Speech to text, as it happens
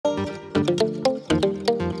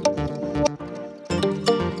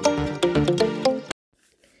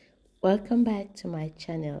Welcome back to my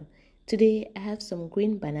channel. Today I have some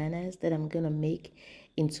green bananas that I'm gonna make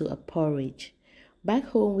into a porridge. Back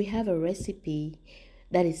home we have a recipe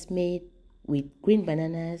that is made with green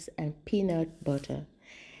bananas and peanut butter,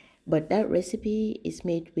 but that recipe is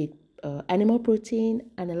made with animal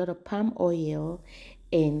protein and a lot of palm oil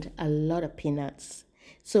and a lot of peanuts.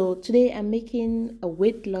 So today I'm making a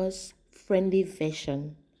weight loss friendly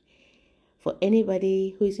version. For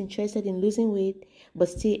anybody who is interested in losing weight but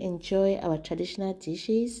still enjoy our traditional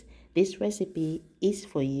dishes, this recipe is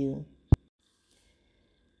for you.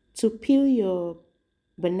 To peel your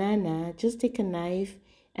banana, just take a knife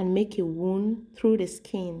and make a wound through the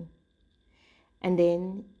skin. And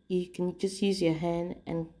then you can just use your hand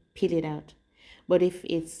and peel it out. But if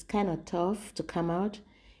it's kind of tough to come out,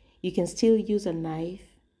 you can still use a knife,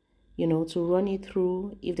 to run it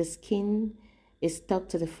through. If the skin is stuck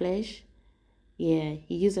to the flesh, you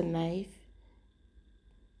use a knife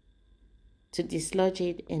to dislodge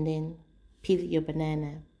it and then peel your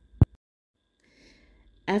banana.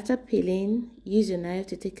 After peeling, use your knife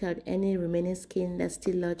to take out any remaining skin that's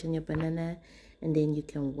still lodged in your banana, and then you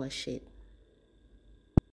can wash it.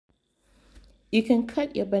 You can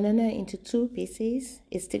cut your banana into 2 pieces.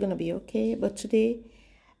 It's still gonna be okay, but today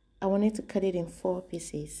I wanted to cut it in 4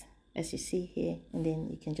 pieces, as you see here, and then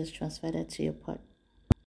you can just transfer that to your pot.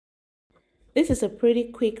 This is a pretty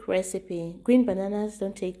quick recipe. Green bananas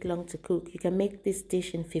don't take long to cook. You can make this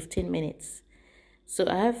dish in 15 minutes. So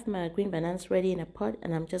I have my green bananas ready in a pot,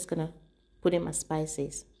 and I'm just gonna put in my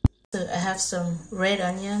spices. So I have some red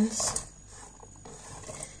onions,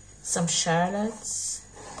 some shallots,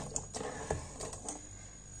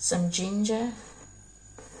 some ginger.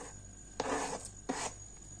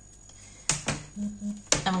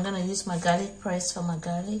 I'm gonna use my garlic press for my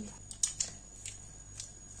garlic.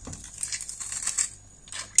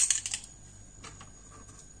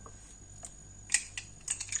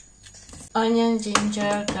 Onion,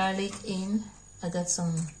 ginger, garlic in. I got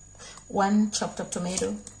 1 chopped up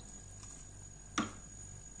tomato.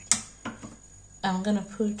 I'm gonna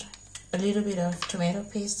put a little bit of tomato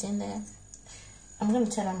paste in there. I'm gonna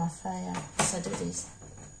turn on my fire as I do this.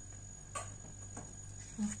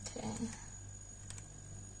 Okay.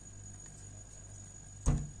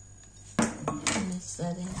 Mix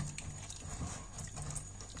that in.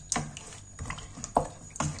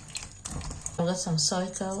 I've got some soy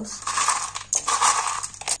sauce.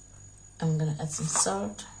 I'm gonna add some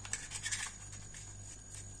salt,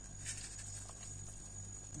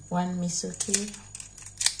 1 miso cube,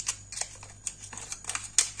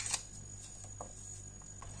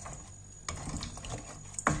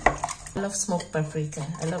 I love smoked paprika.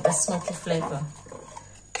 I love the smoky flavor.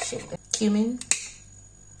 Cumin.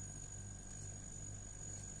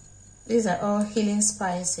 These are all healing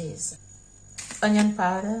spices. Onion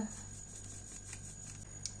powder,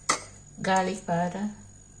 garlic powder.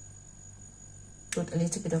 Put a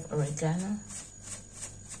little bit of oregano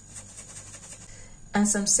and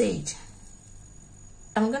some sage.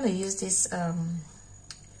 I'm gonna use this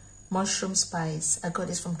mushroom spice. I got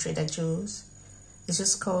this from Trader Joe's. It's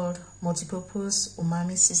just called multipurpose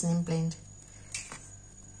umami seasoning blend.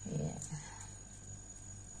 Yeah.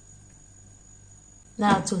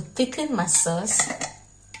 Now to thicken my sauce,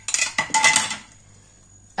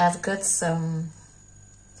 I've got some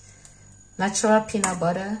natural peanut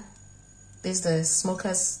butter. This is the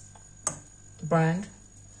Smoker's brand.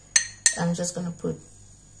 I'm just gonna put,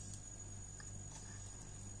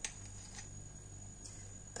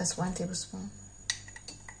 that's 1 tablespoon.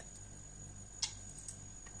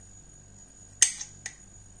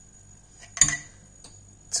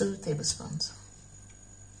 Two tablespoons.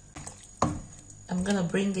 I'm gonna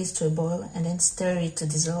bring this to a boil and then stir it to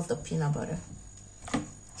dissolve the peanut butter.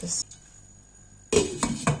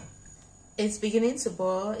 It's beginning to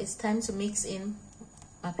boil. It's time to mix in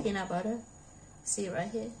my peanut butter. See right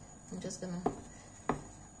here? I'm just gonna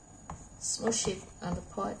smush it on the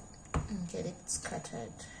pot and get it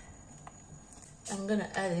scattered. I'm gonna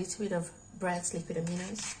add a little bit of Bragg's liquid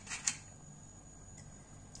aminos.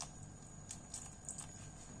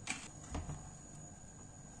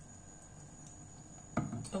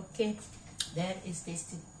 Okay, that is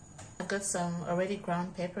tasty. I've got some already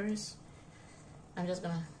ground peppers. I'm just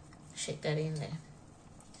gonna shake that in there.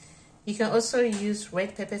 You can also use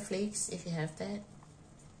red pepper flakes if you have that.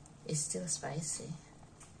 It's still spicy.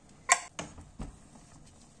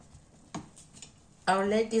 I'll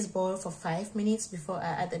let this boil for 5 minutes before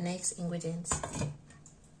I add the next ingredients.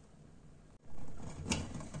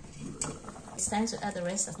 It's time to add the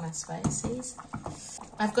rest of my spices.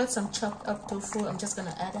 I've got some chopped up tofu. I'm just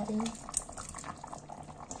gonna add that in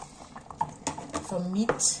for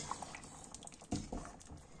meat.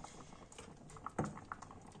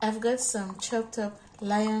 I've got some chopped up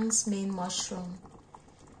lion's mane mushroom.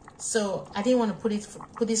 So I didn't want to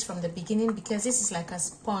put this from the beginning because this is like a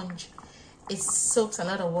sponge. It soaks a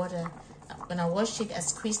lot of water. When I washed it, I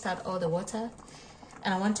squeezed out all the water,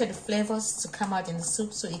 and I wanted the flavors to come out in the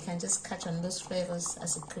soup so you can just catch on those flavors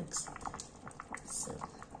as it cooks. So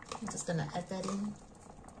I'm just gonna add that in.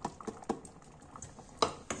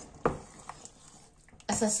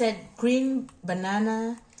 As I said, green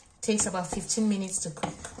banana takes about 15 minutes to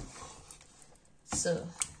cook. So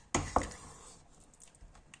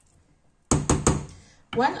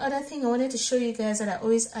one other thing I wanted to show you guys that I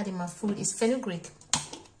always add in my food is fenugreek.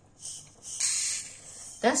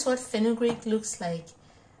 That's what fenugreek looks like.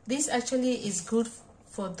 This actually is good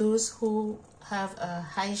for those who have a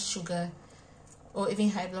high sugar or even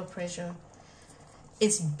high blood pressure.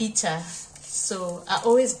 It's bitter, so I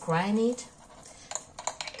always grind it.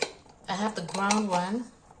 I have the ground one,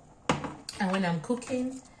 and when I'm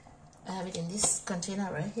cooking, I have it in this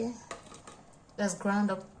container right here. That's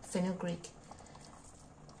ground up fenugreek.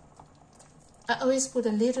 I always put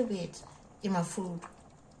a little bit in my food.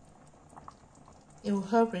 It will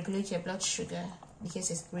help regulate your blood sugar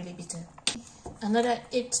because it's really bitter. Another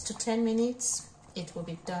 8 to 10 minutes, it will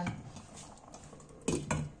be done.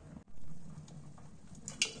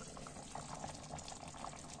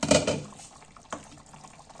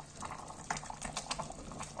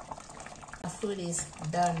 Our food is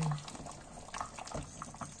done.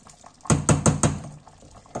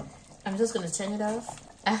 I'm just going to turn it off.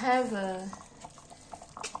 I have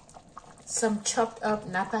some chopped up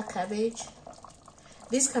Napa cabbage.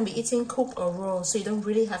 This can be eaten cooked or raw, so you don't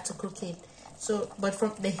really have to cook it. So, but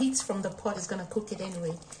from the heat from the pot is gonna cook it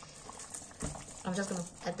anyway. I'm just gonna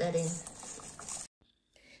add that in.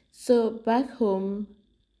 So back home,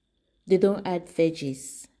 they don't add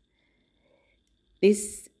veggies.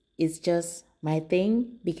 This is just my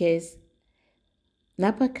thing because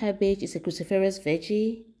Napa cabbage is a cruciferous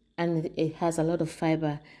veggie and it has a lot of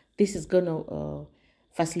fiber. This is gonna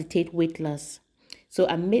facilitate weight loss. So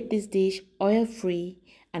I made this dish oil-free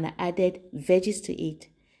and I added veggies to it.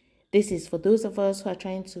 This is for those of us who are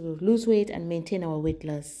trying to lose weight and maintain our weight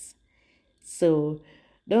loss. So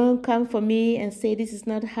don't come for me and say this is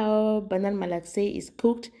not how banana malaxe is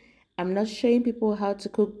cooked. I'm not showing people how to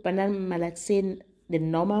cook banana malaxe the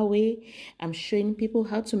normal way. I'm showing people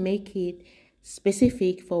how to make it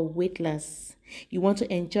specific for weight loss. You want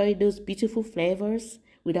to enjoy those beautiful flavors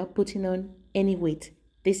without putting on any weight.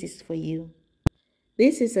 This is for you.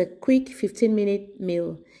 This is a quick 15-minute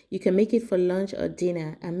meal. You can make it for lunch or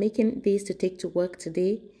dinner. I'm making this to take to work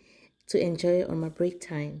today to enjoy on my break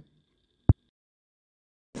time.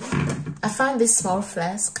 I found this small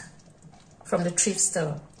flask from the thrift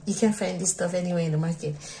store. You can find this stuff anywhere in the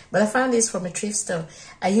market. But I found this from a thrift store.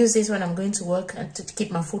 I use this when I'm going to work and to keep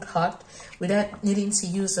my food hot without needing to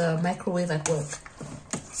use a microwave at work.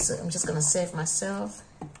 So I'm just going to serve myself.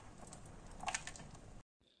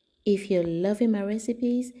 If you're loving my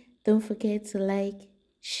recipes, don't forget to like,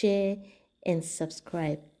 share, and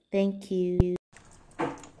subscribe. Thank you.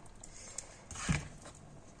 I've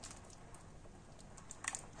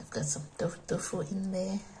got some tofu in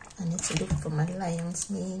there. I need to look for my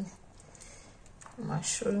lion's mane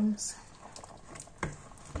mushrooms.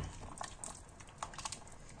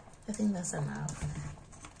 I think that's enough.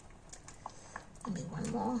 Maybe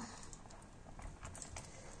one more.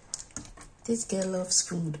 This girl loves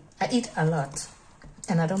food. I eat a lot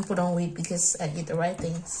and I don't put on weight because I eat the right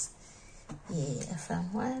things. Yeah, I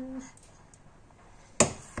found one.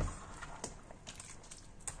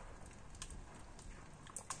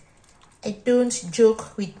 I don't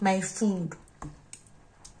joke with my food.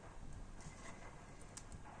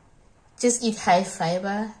 Just eat high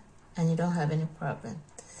fiber and you don't have any problem.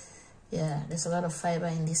 Yeah, there's a lot of fiber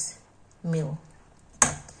in this meal.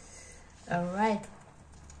 All right.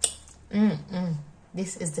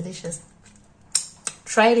 This is delicious.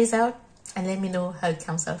 Try this out and let me know how it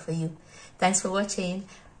comes out for you. Thanks for watching.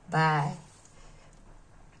 Bye.